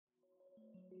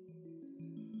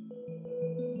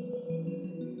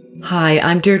Hi,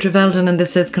 I'm Deirdre Veldon and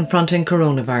this is Confronting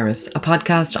Coronavirus, a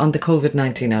podcast on the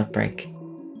COVID-19 outbreak.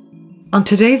 On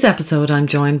today's episode, I'm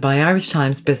joined by Irish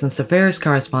Times Business Affairs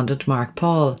correspondent Mark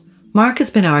Paul. Mark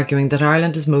has been arguing that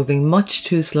Ireland is moving much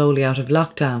too slowly out of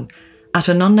lockdown at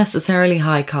an unnecessarily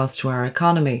high cost to our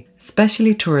economy,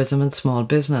 especially tourism and small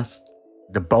business.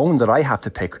 The bone that I have to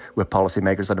pick with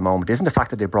policymakers at the moment isn't the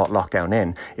fact that they brought lockdown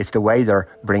in, it's the way they're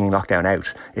bringing lockdown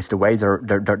out. It's the way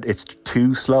it's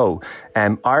too slow.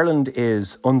 Ireland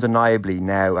is undeniably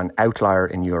now an outlier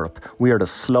in Europe. We are the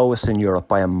slowest in Europe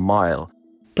by a mile.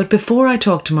 But before I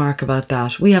talk to Mark about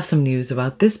that, we have some news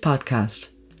about this podcast.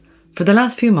 For the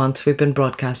last few months, we've been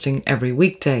broadcasting every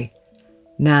weekday.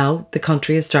 Now, the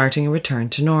country is starting a return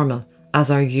to normal,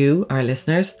 as are you, our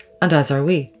listeners, and as are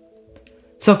we.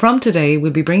 So from today,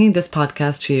 we'll be bringing this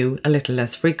podcast to you a little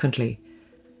less frequently.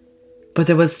 But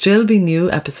there will still be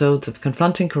new episodes of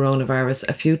Confronting Coronavirus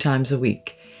a few times a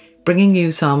week, bringing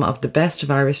you some of the best of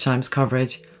Irish Times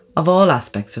coverage of all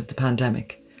aspects of the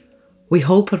pandemic. We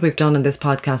hope what we've done in this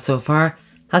podcast so far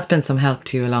has been some help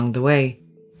to you along the way.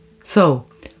 So,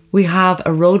 we have a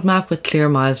roadmap with clear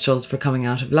milestones for coming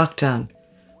out of lockdown,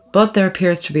 but there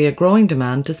appears to be a growing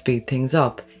demand to speed things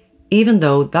up, even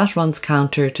though that runs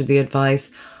counter to the advice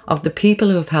of the people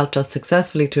who have helped us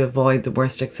successfully to avoid the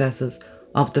worst excesses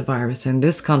of the virus in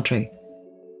this country.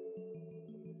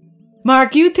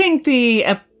 Mark, you think the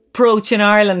approach in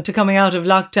Ireland to coming out of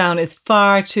lockdown is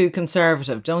far too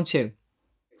conservative, don't you?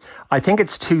 I think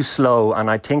it's too slow, and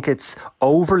I think it's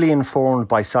overly informed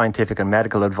by scientific and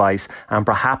medical advice, and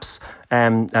perhaps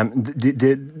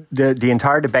the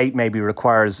entire debate maybe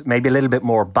requires maybe a little bit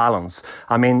more balance.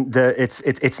 I mean,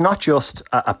 it's not just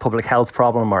a public health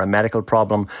problem or a medical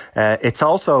problem. It's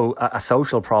also a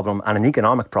social problem and an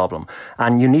economic problem.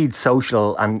 And you need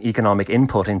social and economic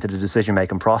input into the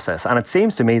decision-making process. And it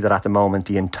seems to me that at the moment,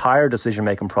 the entire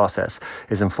decision-making process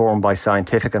is informed by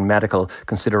scientific and medical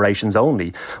considerations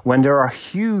only, when there are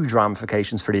huge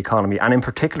ramifications for the economy, and in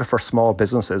particular for small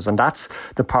businesses. And that's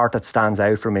the part that stands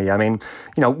out for me. I mean,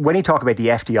 you know, when you talk about the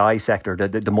FDI sector,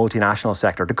 the multinational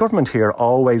sector, the government here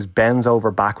always bends over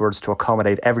backwards to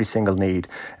accommodate every single need.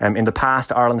 In the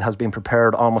past, Ireland has been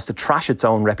prepared almost to trash its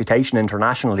own reputation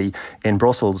internationally in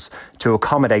Brussels to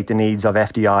accommodate the needs of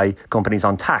FDI companies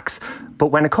on tax. But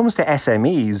when it comes to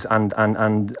SMEs and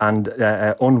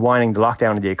unwinding the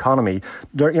lockdown of the economy,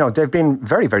 they've been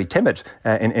very, very timid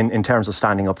in terms of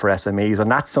standing up for SMEs, and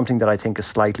that's something that I think is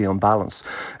slightly unbalanced.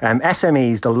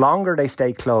 SMEs, the longer they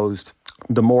stay closed,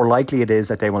 the more likely it is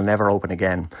that they will never open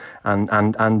again.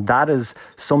 And that is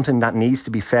something that needs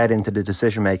to be fed into the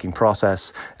decision-making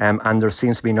process. And there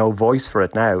seems to be no voice for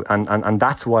it now. And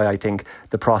that's why I think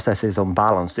the process is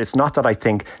unbalanced. It's not that I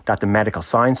think that the medical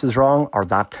science is wrong or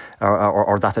that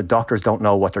the doctors don't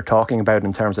know what they're talking about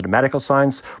in terms of the medical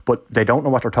science, but they don't know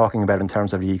what they're talking about in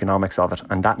terms of the economics of it.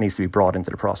 And that needs to be brought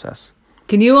into the process.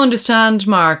 Can you understand,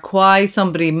 Mark, why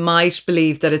somebody might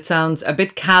believe that it sounds a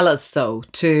bit callous, though,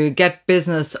 to get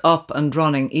business up and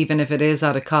running, even if it is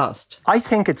at a cost? I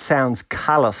think it sounds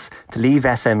callous to leave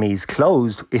SMEs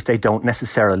closed if they don't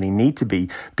necessarily need to be,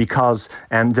 because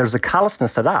there's a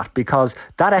callousness to that, because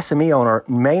that SME owner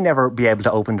may never be able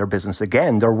to open their business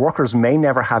again. Their workers may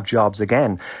never have jobs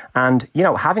again. And, you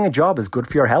know, having a job is good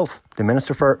for your health. The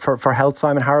Minister for Health,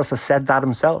 Simon Harris, has said that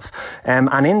himself. And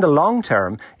in the long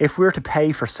term, if we're to pay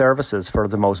for services for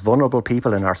the most vulnerable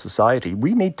people in our society,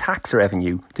 we need tax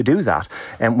revenue to do that.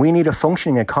 And we need a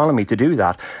functioning economy to do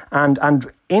that. And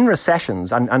in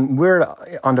recessions, and we're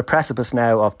on the precipice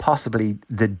now of possibly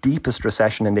the deepest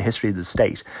recession in the history of the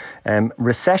state.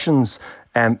 Recessions,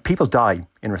 people die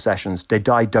in recessions. They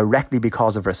die directly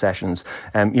because of recessions.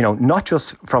 Not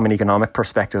just from an economic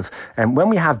perspective. When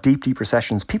we have deep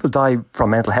recessions, people die from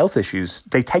mental health issues.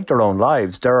 They take their own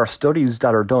lives. There are studies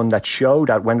that are done that show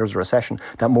that when there's a recession,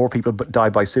 that more people die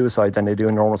by suicide than they do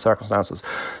in normal circumstances.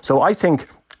 So I think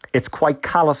it's quite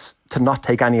callous to not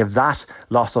take any of that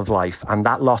loss of life and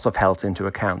that loss of health into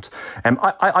account.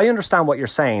 I understand what you're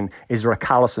saying. Is there a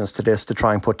callousness to this to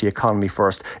try and put the economy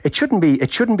first? It shouldn't be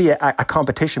a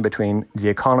competition between the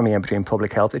economy and between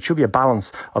public health. It should be a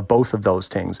balance of both of those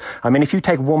things. I mean, if you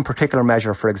take one particular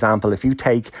measure, for example, if you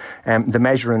take the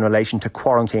measure in relation to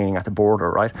quarantining at the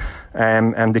border, right?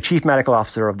 And the Chief Medical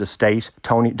Officer of the state,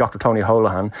 Dr. Tony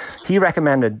Holohan, he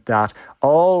recommended that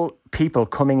all people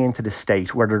coming into the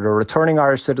state, whether they're returning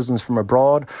Irish citizens from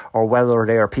abroad or whether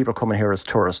they are people coming here as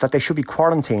tourists, that they should be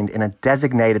quarantined in a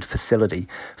designated facility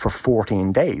for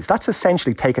 14 days. That's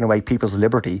essentially taking away people's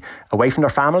liberty away from their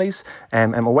families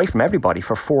and away from everybody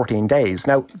for 14 days.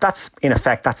 Now, that's in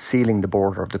effect, that's sealing the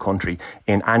border of the country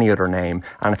in any other name,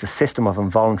 and it's a system of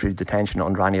involuntary detention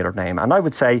under any other name. And I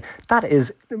would say that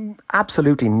is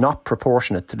absolutely not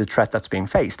proportionate to the threat that's being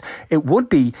faced. It would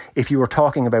be if you were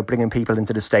talking about bringing people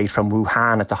into the state from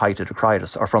Wuhan at the height of the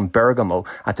crisis or from Bergamo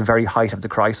at the very height of the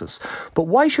crisis. But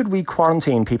why should we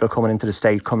quarantine people coming into the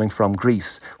state coming from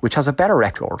Greece, which has a better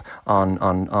record on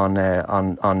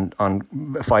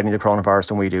fighting the coronavirus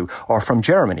than we do, or from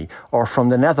Germany, or from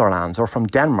the Netherlands, or from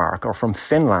Denmark, or from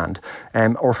Finland,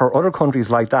 or for other countries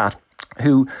like that,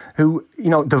 who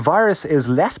the virus is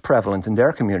less prevalent in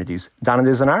their communities than it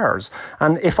is in ours.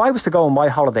 And if I was to go on my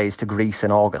holidays to Greece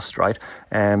in August, right,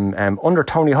 under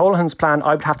Tony Holohan's plan,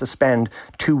 I would have to spend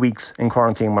 2 weeks in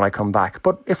quarantine when I come back.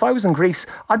 But if I was in Greece,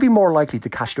 I'd be more likely to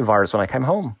catch the virus when I came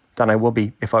home than I would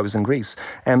be if I was in Greece.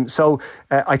 So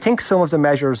I think some of the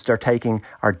measures they're taking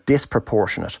are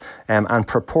disproportionate, and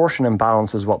proportion and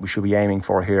balance is what we should be aiming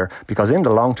for here, because in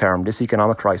the long term, this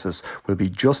economic crisis will be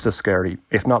just as scary,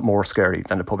 if not more scary,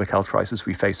 than the public health crisis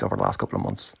we faced over the last couple of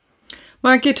months.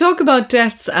 Mark, you talk about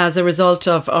deaths as a result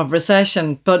of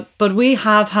recession, but we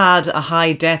have had a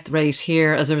high death rate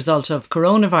here as a result of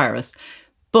coronavirus,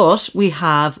 but we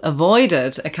have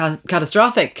avoided a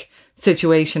catastrophic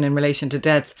situation in relation to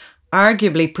deaths,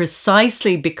 arguably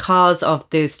precisely because of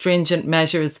the stringent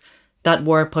measures that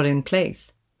were put in place.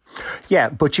 Yeah,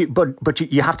 but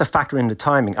you have to factor in the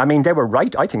timing. I mean, they were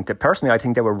right. I think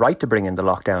they were right to bring in the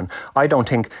lockdown. I don't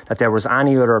think that there was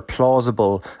any other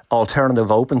plausible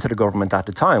alternative open to the government at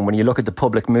the time. When you look at the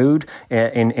public mood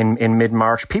in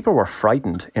mid-March, people were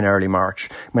frightened in early March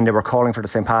when they were calling for the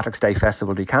St. Patrick's Day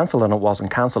festival to be cancelled, and it wasn't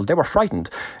cancelled. They were frightened.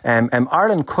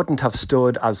 Ireland couldn't have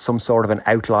stood as some sort of an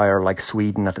outlier like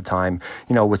Sweden at the time,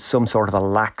 with some sort of a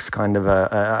lax kind of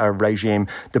a regime.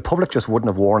 The public just wouldn't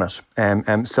have worn it.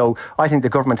 So I think the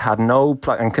government had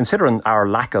and considering our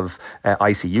lack of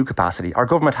ICU capacity, our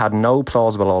government had no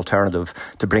plausible alternative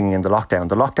to bringing in the lockdown.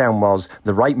 The lockdown was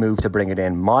the right move to bring it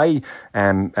in. The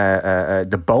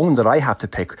bone that I have to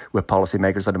pick with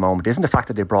policymakers at the moment isn't the fact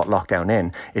that they brought lockdown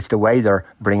in. It's the way they're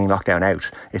bringing lockdown out.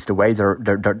 It's the way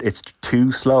it's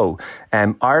too slow.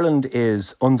 Ireland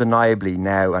is undeniably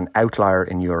now an outlier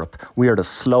in Europe. We are the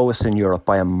slowest in Europe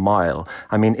by a mile.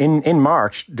 I mean, in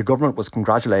March, the government was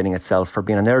congratulating itself for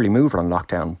being an early mover on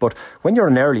lockdown. But when you're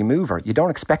an early mover, you don't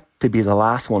expect to be the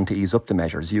last one to ease up the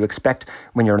measures. You expect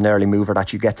when you're an early mover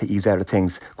that you get to ease out of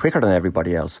things quicker than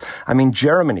everybody else. I mean,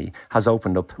 Germany has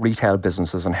opened up retail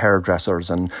businesses and hairdressers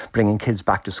and bringing kids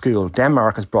back to school.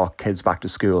 Denmark has brought kids back to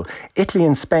school. Italy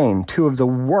and Spain, two of the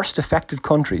worst affected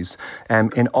countries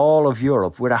in all of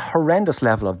Europe with a horrendous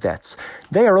level of deaths.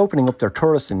 They are opening up their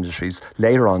tourist industries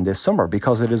later on this summer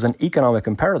because it is an economic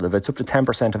imperative. It's up to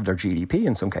 10% of their GDP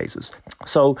in some cases.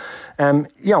 So,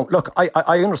 look,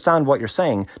 I understand what you're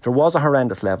saying. There was a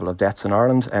horrendous level of deaths in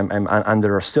Ireland, and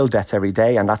there are still deaths every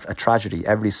day, and that's a tragedy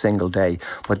every single day.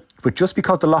 But just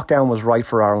because the lockdown was right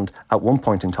for Ireland at one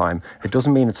point in time, it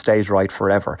doesn't mean it stays right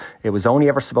forever. It was only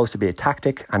ever supposed to be a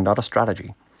tactic and not a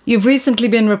strategy. You've recently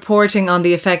been reporting on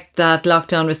the effect that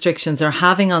lockdown restrictions are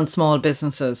having on small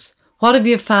businesses. What have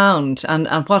you found, and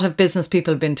what have business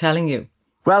people been telling you?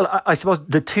 Well, I suppose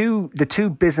the two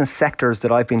business sectors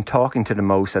that I've been talking to the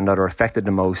most and that are affected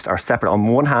the most are separate. On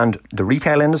one hand, the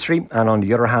retail industry, and on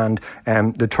the other hand,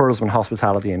 the tourism and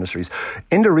hospitality industries.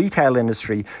 In the retail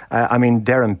industry,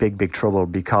 they're in big trouble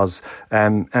because, I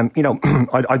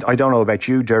don't know about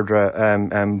you,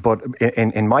 Deirdre, but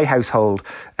in my household,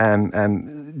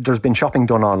 there's been shopping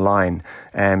done online,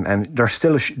 and there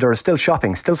is still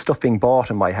shopping, still stuff being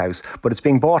bought in my house, but it's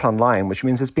being bought online, which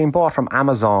means it's being bought from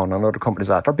Amazon and other companies.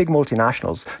 They're big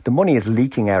multinationals. The money is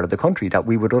leaking out of the country that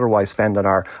we would otherwise spend on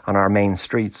our main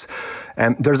streets.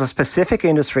 There's a specific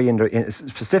issue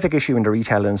in the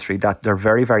retail industry that they're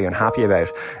very, very unhappy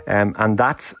about, and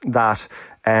that's that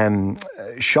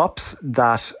shops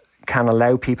that can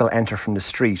allow people enter from the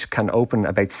street can open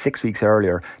about 6 weeks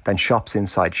earlier than shops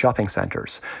inside shopping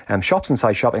centres. Shops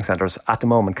inside shopping centres at the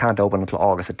moment can't open until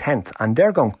August the 10th, and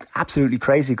they're going absolutely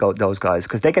crazy, those guys,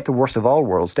 because they get the worst of all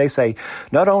worlds. They say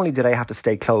not only do they have to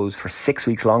stay closed for 6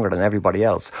 weeks longer than everybody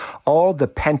else, all the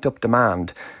pent-up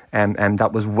demand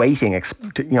that was waiting,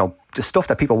 the stuff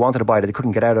that people wanted to buy that they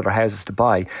couldn't get out of their houses to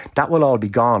buy, that will all be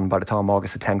gone by the time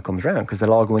August the 10th comes around, because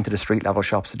they'll all go into the street level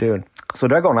shops to do it. So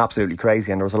they're going absolutely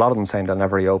crazy, and there was a lot of them saying they'll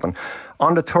never reopen.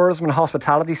 On the tourism and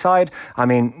hospitality side,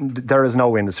 there is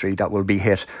no industry that will be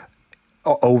hit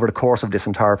over the course of this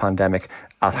entire pandemic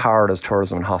as hard as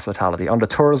tourism and hospitality. On the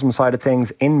tourism side of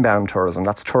things, inbound tourism,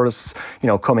 that's tourists,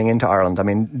 coming into Ireland. I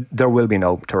mean, there will be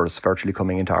no tourists virtually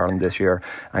coming into Ireland this year,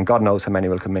 and God knows how many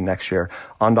will come in next year.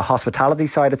 On the hospitality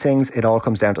side of things, it all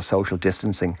comes down to social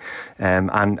distancing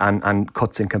and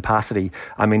cuts in capacity.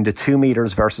 I mean, the 2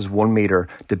 metres versus 1 metre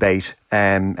debate,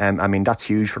 I mean, that's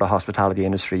huge for the hospitality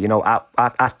industry.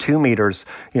 At 2 metres,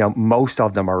 most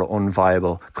of them are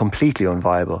unviable, completely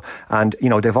unviable. And,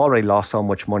 they've already lost so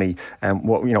much money.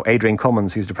 Adrian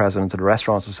Cummins, who's the president of the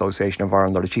Restaurants Association of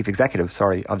Ireland, or the chief executive,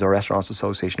 of the Restaurants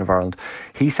Association of Ireland,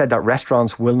 he said that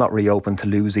restaurants will not reopen to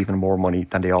lose even more money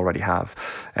than they already have.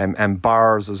 And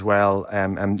bars as well,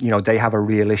 they have a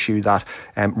real issue that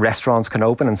restaurants can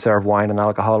open and serve wine and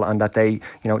alcohol, and that they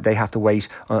have to wait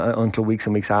until weeks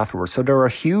and weeks afterwards. So there are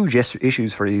huge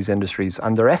issues for these industries,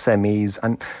 and they're SMEs,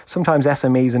 and sometimes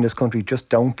SMEs in this country just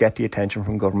don't get the attention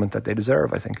from government that they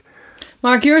deserve, I think.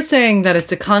 Mark, you're saying that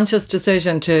it's a conscious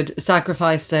decision to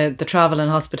sacrifice the travel and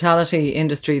hospitality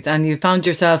industries, and you found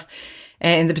yourself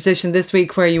in the position this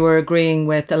week where you were agreeing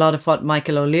with a lot of what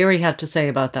Michael O'Leary had to say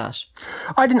about that.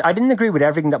 I didn't agree with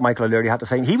everything that Michael O'Leary had to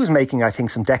say. He was making, I think,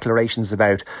 some declarations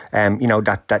about,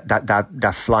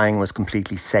 that flying was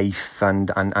completely safe and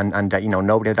that,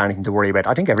 nobody had anything to worry about.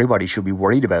 I think everybody should be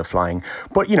worried about flying.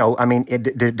 But,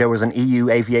 there was an EU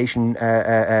aviation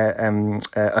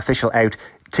official out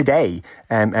today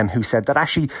who said that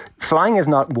actually flying is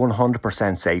not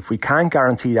 100% safe. We can't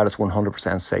guarantee that it's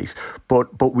 100% safe,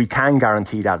 but we can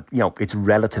guarantee that it's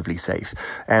relatively safe.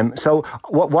 So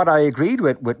what I agreed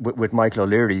with Michael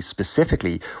O'Leary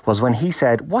specifically was when he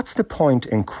said, what's the point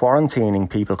in quarantining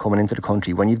people coming into the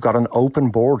country when you've got an open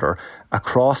border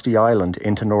across the island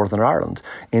into Northern Ireland,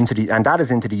 and that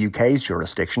is into the UK's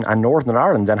jurisdiction, and Northern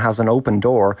Ireland then has an open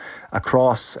door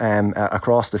across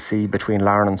the sea between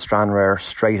Larne and Stranraer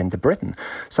straight into Britain.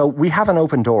 So we have an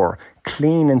open door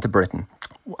clean into Britain.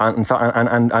 And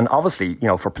obviously,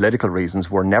 for political reasons,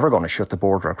 we're never going to shut the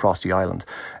border across the island.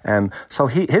 So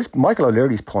Michael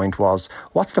O'Leary's point was,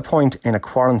 what's the point in a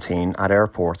quarantine at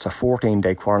airports, a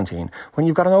 14-day quarantine, when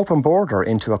you've got an open border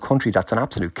into a country that's an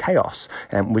absolute chaos,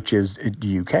 which is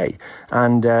the UK?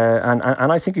 And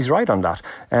I think he's right on that.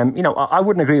 I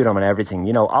wouldn't agree with him on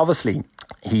everything. Obviously,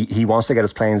 he wants to get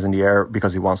his planes in the air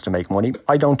because he wants to make money.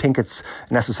 I don't think it's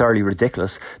necessarily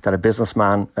ridiculous that a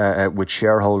businessman with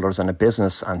shareholders and a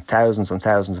business and thousands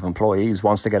of employees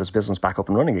wants to get his business back up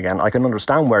and running again. I can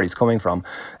understand where he's coming from,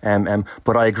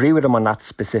 but I agree with him on that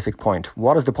specific point.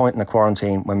 What is the point in a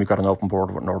quarantine when we've got an open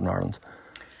border with Northern Ireland?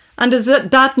 And does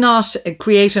that not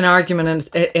create an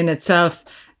argument in itself,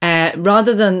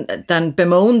 rather than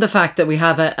bemoan the fact that we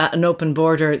have an open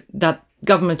border, that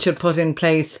government should put in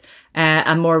place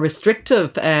a more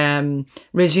restrictive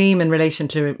regime in relation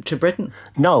to Britain?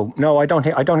 No, I don't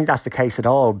think that's the case at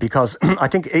all, because I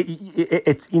think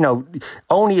it's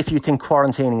only if you think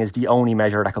quarantining is the only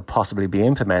measure that could possibly be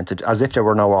implemented, as if there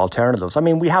were no alternatives. I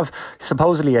mean, we have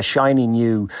supposedly a shiny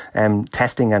new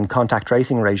testing and contact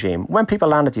tracing regime. When people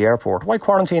land at the airport, why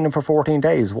quarantine them for 14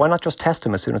 days? Why not just test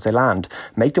them as soon as they land?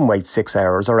 Make them wait 6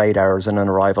 hours or 8 hours in an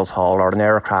arrivals hall or an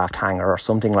aircraft hangar or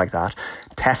something like that.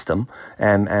 Test them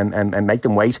and make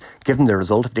them wait. Give them the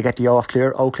result. If they get the all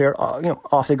clear,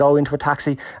 off they go into a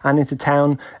taxi and into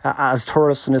town as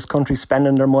tourists in this country,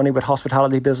 spending their money with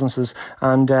hospitality businesses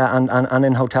and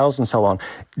in hotels and so on.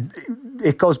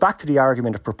 It goes back to the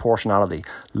argument of proportionality.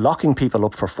 Locking people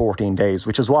up for 14 days,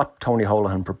 which is what Tony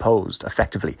Holohan proposed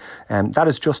effectively, that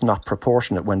is just not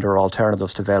proportionate when there are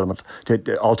alternatives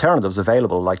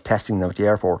available, like testing them at the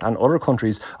airport, and other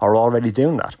countries are already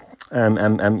doing that.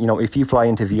 If you fly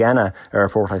into Vienna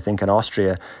airport, I think in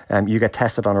Austria, you get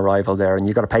tested on arrival there and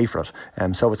you got to pay for it.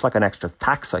 So it's like an extra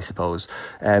tax, I suppose.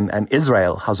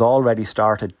 Israel has already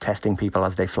started testing people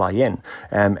as they fly in.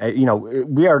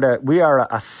 We are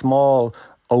a small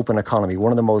open economy,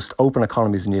 one of the most open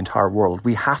economies in the entire world.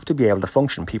 We have to be able to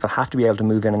function. People have to be able to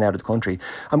move in and out of the country.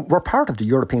 And we're part of the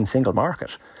European single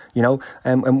market.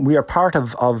 And we are part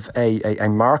of a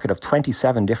market of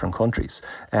 27 different countries.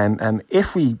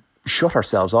 If we shut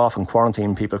ourselves off and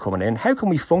quarantine people coming in, how can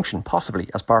we function possibly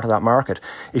as part of that market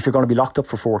if you're going to be locked up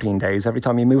for 14 days every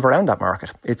time you move around that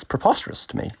market? It's preposterous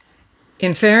to me.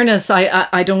 In fairness,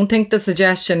 I don't think the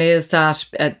suggestion is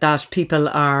that people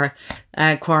are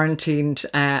quarantined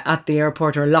at the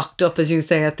airport or locked up, as you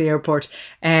say, at the airport.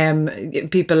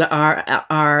 People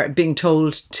are being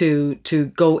told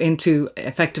to go into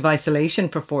effective isolation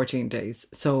for 14 days.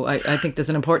 So I think there's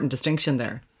an important distinction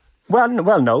there. Well,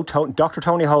 no. Dr.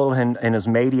 Tony Holohan, in his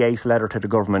May the 8th letter to the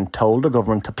government, told the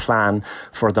government to plan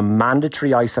for the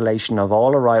mandatory isolation of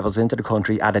all arrivals into the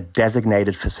country at a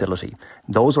designated facility.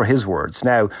 Those were his words.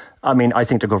 Now, I mean, I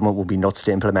think the government will be nuts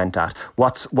to implement that.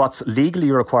 What's legally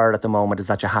required at the moment is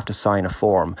that you have to sign a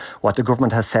form. What the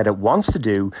government has said it wants to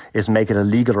do is make it a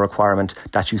legal requirement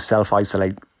that you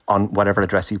self-isolate on whatever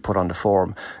address you put on the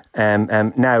form.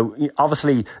 Now,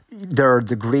 obviously, there are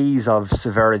degrees of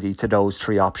severity to those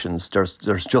three options. There's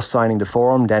just signing the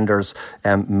form, then there's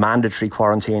mandatory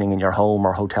quarantining in your home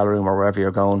or hotel room or wherever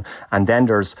you're going, and then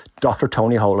there's Dr.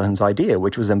 Tony Holohan's idea,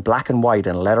 which was in black and white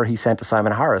in a letter he sent to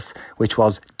Simon Harris, which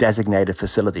was designated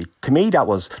facility. To me, that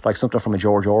was like something from a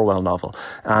George Orwell novel,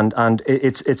 and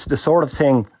it's the sort of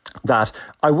thing that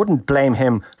I wouldn't blame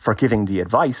him for giving the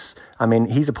advice. I mean,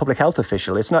 he's a public health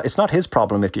official. It's not his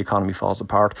problem if the economy falls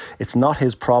apart. It's not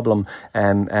his problem.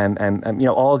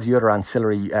 All the other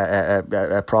ancillary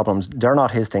problems, they're not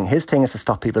his thing. His thing is to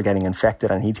stop people getting infected,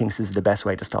 and he thinks this is the best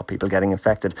way to stop people getting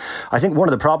infected. I think one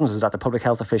of the problems is that the public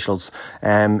health officials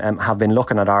have been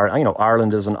looking at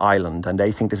Ireland as an island, and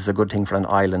they think this is a good thing for an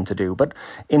island to do. But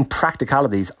in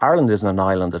practicalities, Ireland isn't an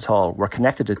island at all. We're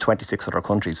connected to 26 other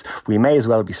countries. We may as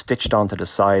well be stitched onto the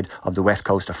side of the west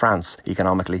coast of France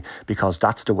economically, because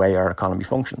that's the way our economy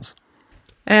functions.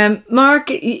 Mark,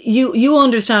 you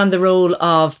understand the role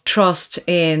of trust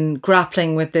in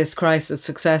grappling with this crisis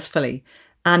successfully.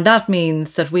 And that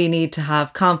means that we need to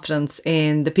have confidence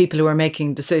in the people who are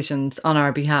making decisions on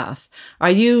our behalf.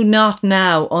 Are you not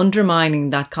now undermining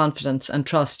that confidence and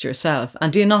trust yourself?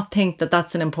 And do you not think that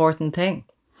that's an important thing?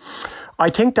 I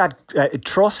think that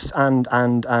trust and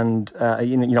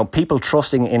people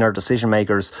trusting in our decision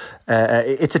makers,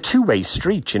 it's a two-way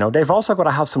street. They've also got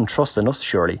to have some trust in us,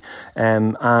 surely,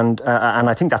 and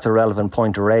I think that's a relevant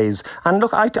point to raise. And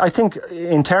look, I think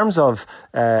in terms of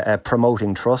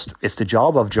promoting trust, it's the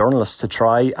job of journalists to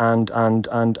try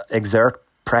and exert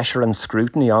pressure and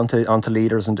scrutiny onto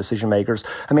leaders and decision makers.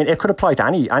 I mean, it could apply to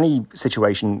any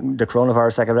situation, the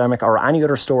coronavirus epidemic or any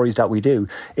other stories that we do.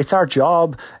 It's our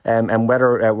job, and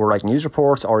whether we're writing news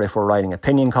reports or if we're writing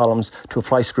opinion columns, to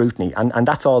apply scrutiny. And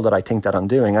that's all that I think that I'm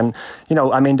doing. And,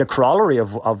 the corollary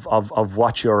of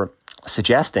what you're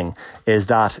suggesting is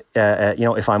that,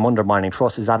 if I'm undermining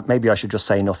trust, is that maybe I should just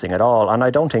say nothing at all. And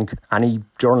I don't think any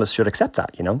journalist should accept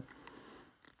that,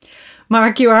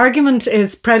 Mark, your argument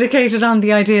is predicated on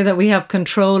the idea that we have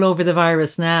control over the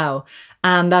virus now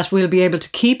and that we'll be able to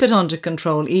keep it under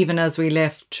control even as we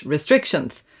lift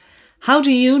restrictions. How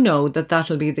do you know that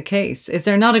that'll be the case? Is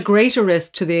there not a greater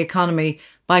risk to the economy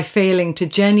by failing to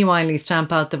genuinely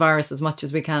stamp out the virus as much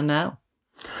as we can now?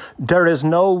 There is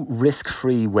no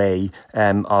risk-free way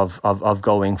of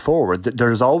going forward.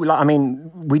 There's always,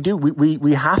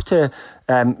 we have to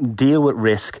deal with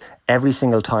risk every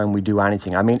single time we do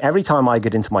anything. I mean, every time I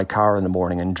get into my car in the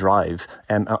morning and drive,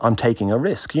 I'm taking a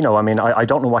risk. I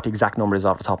don't know what the exact number is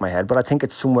off the top of my head, but I think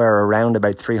it's somewhere around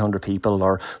about 300 people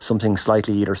or something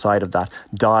slightly either side of that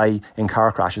die in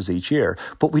car crashes each year.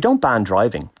 But we don't ban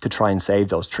driving to try and save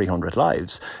those 300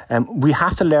 lives. We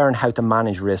have to learn how to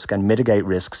manage risk and mitigate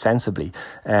risk sensibly.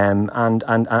 And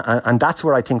that's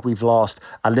where I think we've lost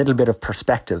a little bit of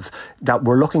perspective, that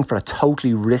we're looking for a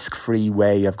totally risk-free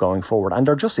way of going forward. And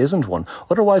there just isn't one.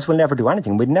 Otherwise, we'll never do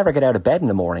anything. We'd never get out of bed in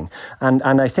the morning. And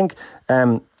I think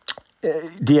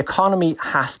the economy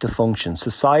has to function.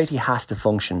 Society has to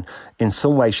function in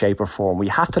some way, shape or form. We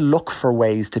have to look for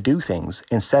ways to do things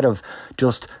instead of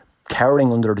just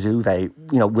cowering under the duvet,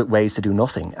 with ways to do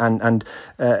nothing. And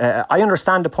I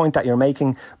understand the point that you're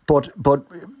making, but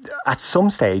at some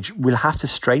stage we'll have to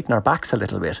straighten our backs a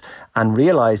little bit and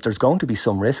realise there's going to be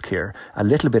some risk here, a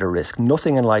little bit of risk.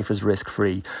 Nothing in life is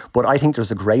risk-free, but I think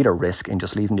there's a greater risk in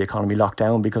just leaving the economy locked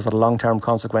down because of the long-term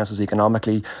consequences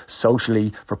economically,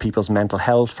 socially, for people's mental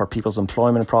health, for people's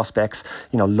employment prospects,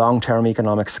 long-term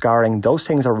economic scarring. Those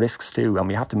things are risks too, and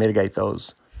we have to mitigate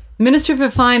those. Minister for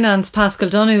Finance Paschal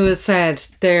Donohoe has said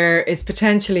there is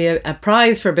potentially a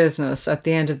prize for business at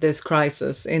the end of this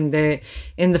crisis in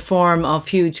the form of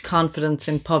huge confidence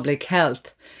in public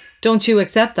health. Don't you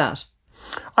accept that?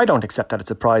 I don't accept that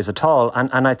it's a prize at all.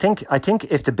 And I think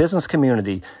if the business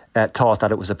community thought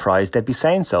that it was a prize, they'd be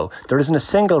saying so. There isn't a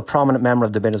single prominent member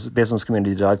of the business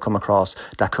community that I've come across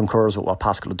that concurs with what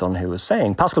Paschal Donohoe is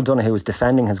saying. Paschal Donohoe is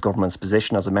defending his government's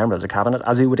position as a member of the cabinet,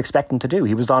 as he would expect him to do.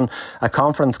 He was on a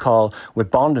conference call with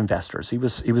bond investors. He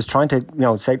was trying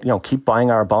to say keep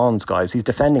buying our bonds, guys. He's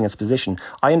defending his position.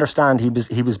 I understand he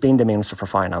was being the Minister for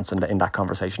Finance in that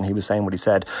conversation. He was saying what he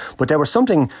said, but there was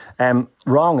something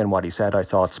wrong in what he said, I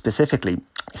thought. but specifically,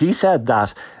 he said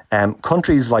that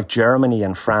countries like Germany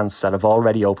and France that have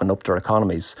already opened up their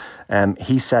economies,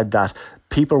 he said that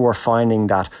people were finding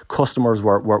that customers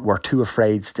were too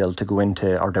afraid still to go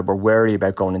into, or they were wary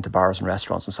about going into bars and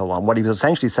restaurants and so on. What he was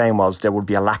essentially saying was there would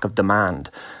be a lack of demand.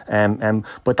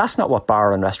 But that's not what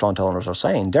bar and restaurant owners are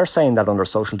saying. They're saying that under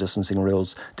social distancing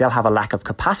rules, they'll have a lack of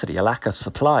capacity, a lack of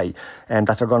supply, and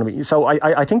that they're going to be. So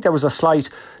I think there was a slight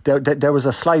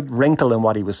wrinkle in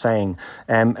what he was saying.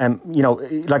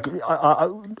 Like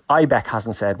IBEC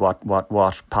hasn't said what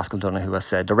Paschal Donohoe has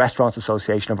said. The Restaurants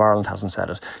Association of Ireland hasn't said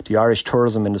it. The Irish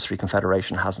Tourism Industry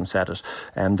Confederation hasn't said it.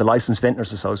 The Licensed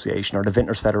Vintners Association or the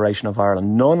Vintners Federation of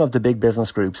Ireland, none of the big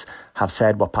business groups have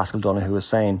said what Paschal Donohoe is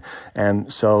saying.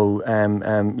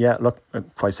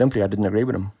 Quite simply, I didn't agree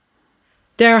with him.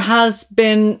 There has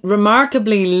been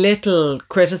remarkably little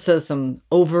criticism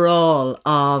overall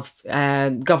of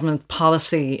government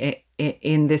policy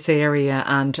in this area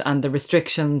and the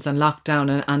restrictions and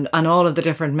lockdown and all of the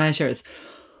different measures.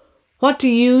 What do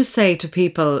you say to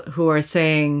people who are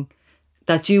saying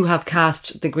that you have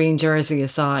cast the green jersey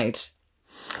aside?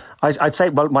 I'd say,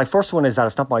 well, my first one is that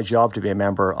it's not my job to be a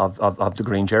member of the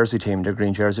Green Jersey team, the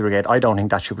Green Jersey Brigade. I don't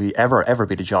think that should be ever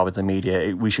be the job of the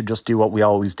media. We should just do what we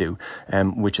always do,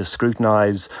 which is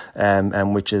scrutinise,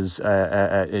 and which is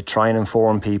try and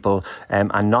inform people,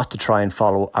 and not to try and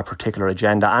follow a particular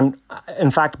agenda. And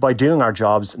in fact, by doing our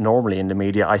jobs normally in the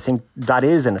media, I think that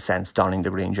is, in a sense, donning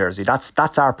the green jersey.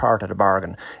 That's our part of the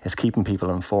bargain, is keeping people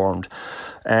informed.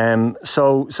 I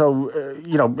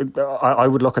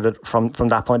would look at it from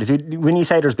that point of view. When you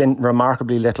say there's been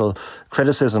remarkably little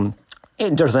criticism,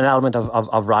 there's an element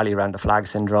of rally around the flag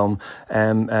syndrome.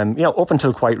 Up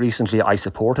until quite recently, I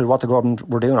supported what the government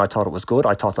were doing. I thought it was good.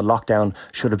 I thought the lockdown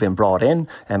should have been brought in.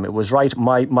 It was right.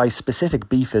 My specific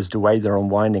beef is the way they're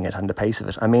unwinding it and the pace of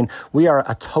it. I mean, we are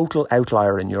a total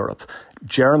outlier in Europe.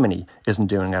 Germany isn't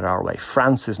doing it our way.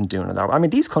 France isn't doing it our way. I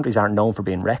mean, these countries aren't known for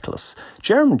being reckless.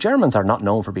 Germans are not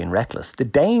known for being reckless. The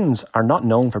Danes are not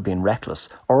known for being reckless.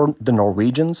 Or the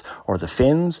Norwegians, or the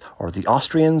Finns, or the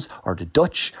Austrians, or the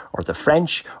Dutch, or the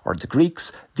French, or the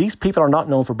Greeks. These people are not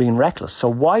known for being reckless. So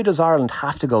why does Ireland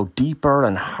have to go deeper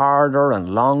and harder and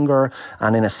longer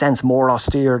and, in a sense, more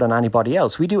austere than anybody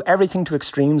else? We do everything to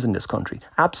extremes in this country.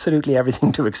 Absolutely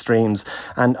everything to extremes.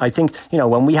 And I think,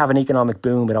 when we have an economic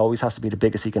boom, it always has to be the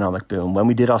biggest economic boom. When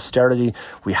we did austerity,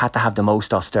 we had to have the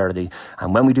most austerity.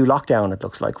 And when we do lockdown, it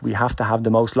looks like we have to have the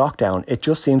most lockdown. It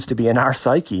just seems to be in our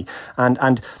psyche.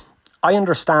 And I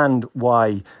understand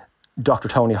why Dr.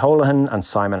 Tony Holohan and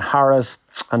Simon Harris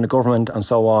and the government and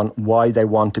so on, why they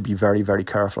want to be very, very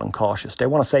careful and cautious. They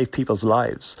want to save people's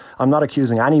lives. I'm not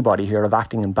accusing anybody here of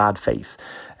acting in bad faith.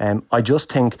 I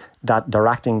just think that they're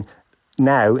acting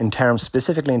now,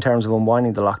 specifically in terms of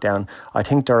unwinding the lockdown, I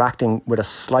think they're acting with a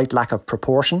slight lack of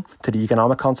proportion to the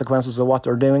economic consequences of what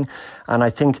they're doing. And I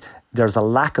think there's a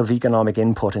lack of economic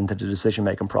input into the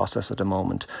decision-making process at the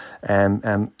moment.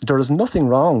 There is nothing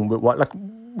wrong with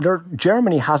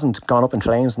Germany hasn't gone up in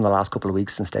flames in the last couple of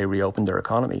weeks since they reopened their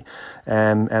economy.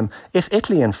 If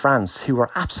Italy and France, who were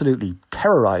absolutely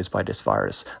terrorised by this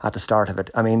virus at the start of it,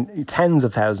 I mean, tens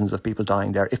of thousands of people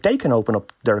dying there, if they can open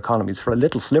up their economies for a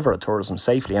little sliver of tourism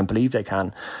safely and believe they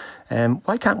can,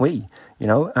 why can't we?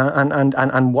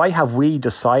 And why have we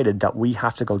decided that we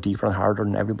have to go deeper and harder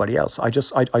than everybody else? I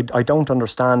don't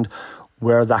understand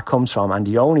where that comes from. And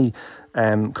the only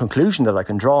conclusion that I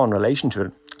can draw in relation to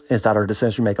it is that our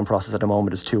decision-making process at the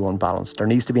moment is too unbalanced. There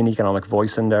needs to be an economic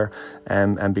voice in there,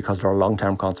 and because there are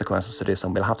long-term consequences to this,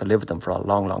 and we'll have to live with them for a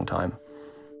long, long time.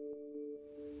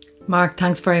 Mark,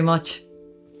 thanks very much.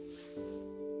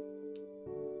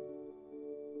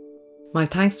 My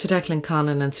thanks to Declan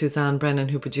Conlon and Suzanne Brennan,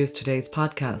 who produced today's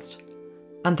podcast.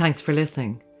 And thanks for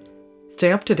listening.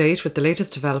 Stay up to date with the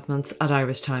latest developments at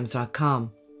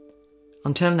irishtimes.com.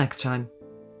 Until next time.